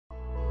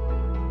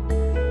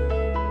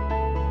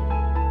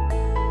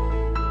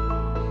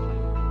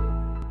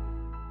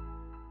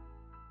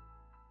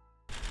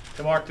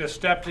to mark this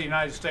step to the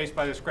United States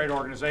by this great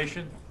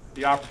organization,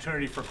 the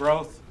opportunity for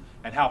growth,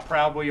 and how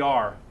proud we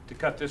are to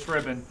cut this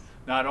ribbon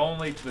not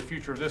only to the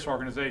future of this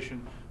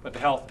organization, but to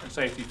health and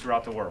safety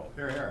throughout the world.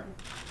 Hear, hear.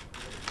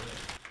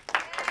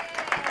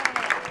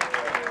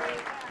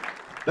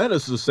 That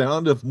is the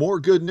sound of more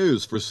good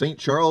news for St.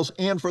 Charles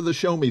and for the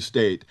Show Me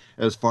State,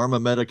 as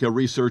Pharma Medica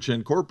Research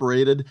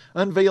Inc.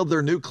 unveiled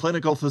their new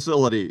clinical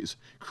facilities,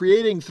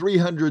 creating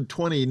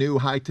 320 new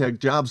high-tech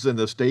jobs in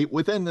the state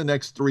within the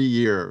next 3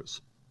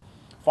 years.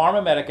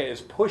 Pharma Medica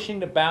is pushing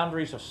the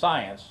boundaries of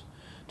science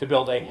to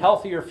build a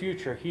healthier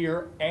future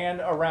here and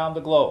around the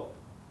globe.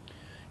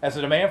 As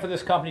the demand for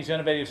this company's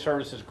innovative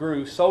services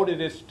grew, so did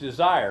its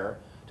desire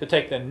to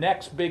take the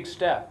next big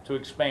step to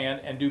expand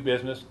and do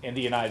business in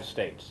the United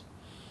States.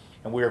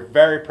 And we are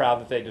very proud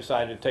that they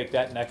decided to take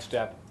that next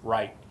step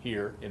right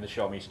here in the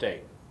Show Me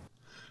State.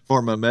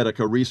 Pharma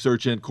Medica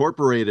Research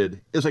Inc.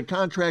 is a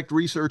contract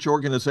research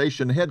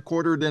organization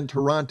headquartered in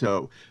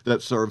Toronto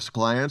that serves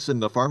clients in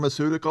the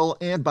pharmaceutical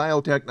and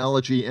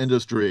biotechnology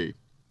industry.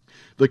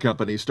 The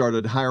company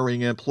started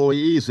hiring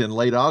employees in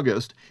late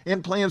August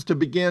and plans to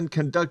begin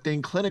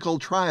conducting clinical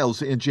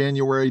trials in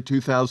January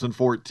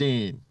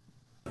 2014.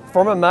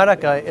 Pharma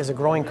Medica is a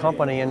growing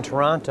company in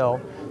Toronto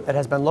that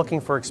has been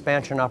looking for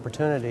expansion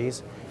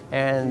opportunities,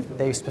 and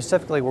they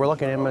specifically were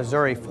looking in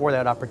Missouri for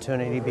that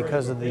opportunity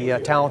because of the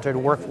talented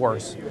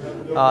workforce.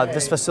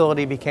 This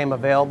facility became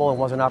available and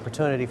was an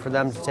opportunity for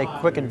them to take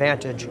quick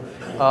advantage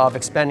of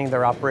expanding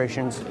their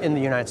operations in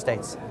the United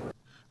States.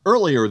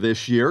 Earlier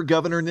this year,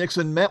 Governor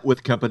Nixon met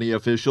with company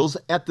officials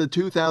at the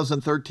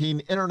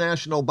 2013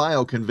 International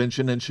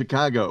Bioconvention in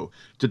Chicago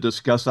to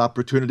discuss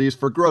opportunities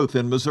for growth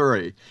in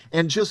Missouri.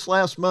 And just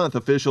last month,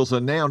 officials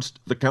announced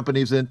the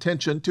company's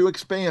intention to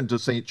expand to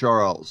St.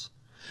 Charles.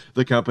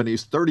 The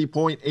company's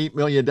 $30.8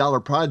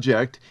 million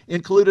project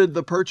included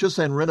the purchase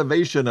and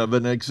renovation of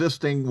an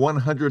existing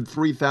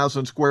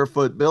 103,000 square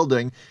foot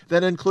building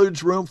that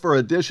includes room for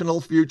additional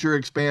future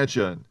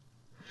expansion.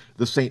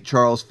 The St.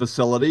 Charles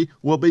facility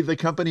will be the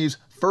company's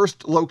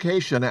first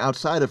location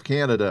outside of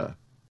Canada.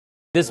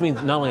 This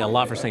means not only a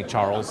lot for St.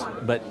 Charles,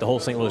 but the whole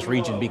St. Louis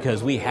region,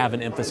 because we have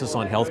an emphasis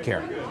on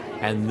healthcare.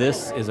 And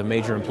this is a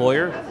major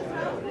employer,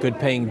 good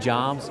paying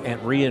jobs,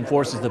 and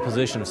reinforces the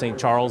position of St.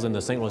 Charles in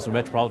the St. Louis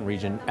metropolitan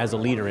region as a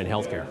leader in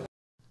healthcare.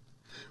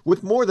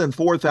 With more than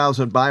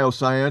 4,000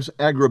 bioscience,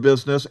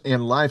 agribusiness,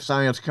 and life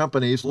science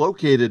companies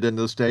located in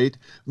the state,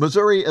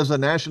 Missouri is a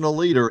national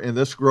leader in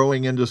this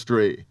growing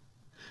industry.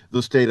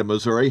 The state of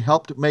Missouri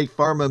helped make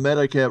Pharma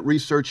Medica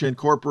Research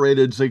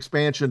Incorporated's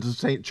expansion to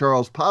St.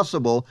 Charles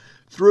possible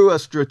through a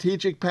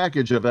strategic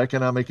package of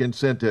economic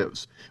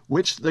incentives,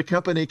 which the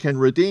company can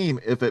redeem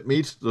if it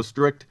meets the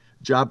strict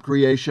job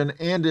creation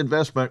and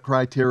investment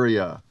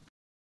criteria.